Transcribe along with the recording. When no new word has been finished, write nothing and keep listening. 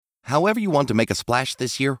However you want to make a splash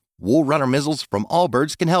this year, Wool Runner Mizzles from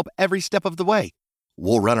Allbirds can help every step of the way.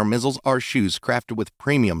 Wool Runner Mizzles are shoes crafted with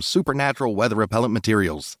premium supernatural weather-repellent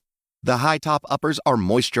materials. The high-top uppers are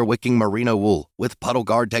moisture-wicking merino wool with puddle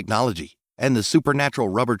guard technology, and the supernatural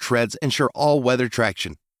rubber treads ensure all-weather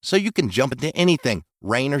traction, so you can jump into anything,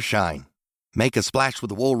 rain or shine. Make a splash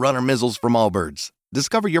with Wool Runner Mizzles from Allbirds.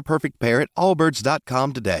 Discover your perfect pair at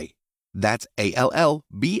allbirds.com today. That's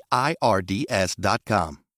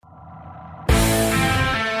ALLBIRDS.com.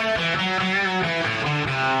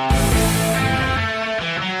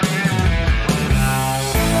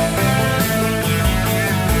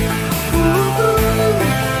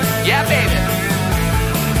 Yeah, baby.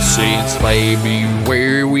 Since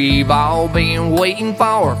February, we've all been waiting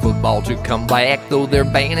for football to come back, though they're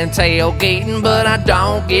banning tailgating, but I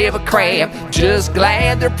don't give a crap. Just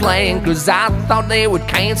glad they're playing, 'cause I thought they would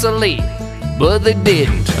cancel it, but they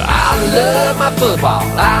didn't. I love my football,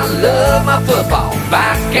 I love my football.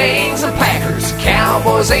 Vikings and Packers,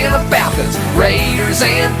 Cowboys and the Falcons, Raiders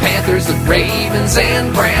and Panthers, the Ravens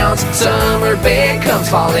and Browns. Summer bed comes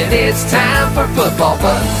falling, it's time for football,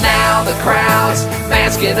 but now the crowds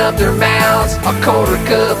masking up their mouths. A quarter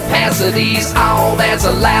capacity's all that's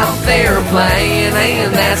allowed. They're playing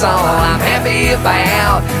and that's all I'm happy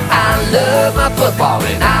about. I love my football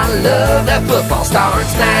and I love that football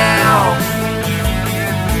starts now.